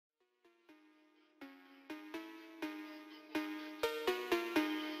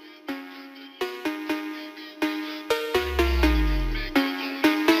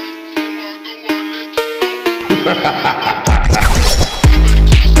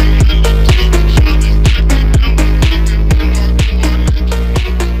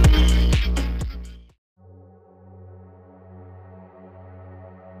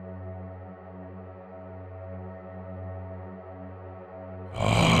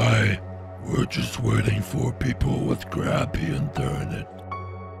just waiting for people with Grabby and Turn.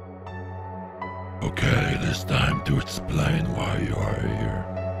 Okay, it is time to explain why you are here.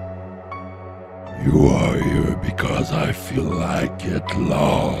 You are here because I feel like it,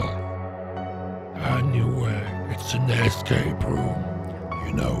 lol. Anyway, it's an escape room.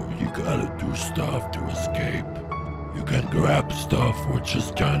 You know, you gotta do stuff to escape. You can grab stuff, which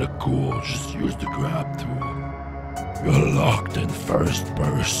is kinda cool, just use the grab tool. You're locked in first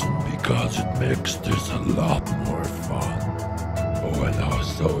person because it makes this a lot more fun. Oh, and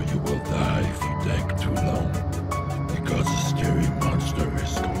also you will die if you take too long, because a scary monster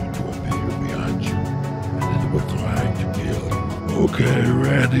is going to appear behind you, and it will try to kill you. Okay,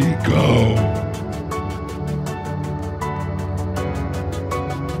 ready, go!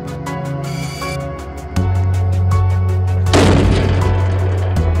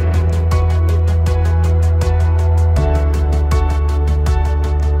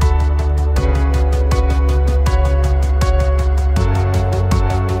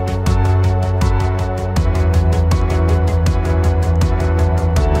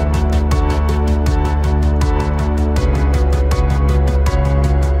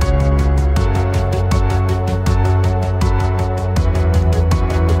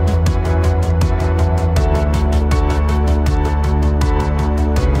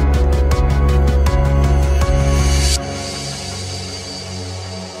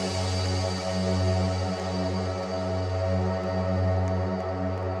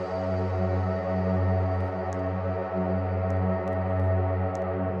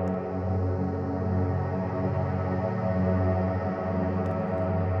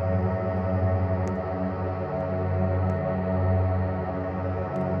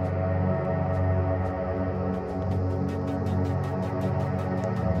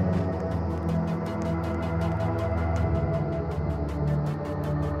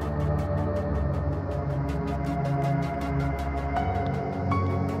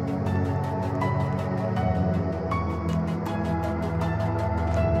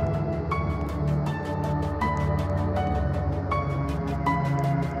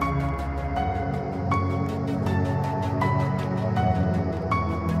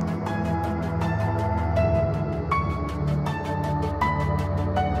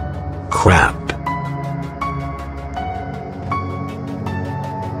 Crap.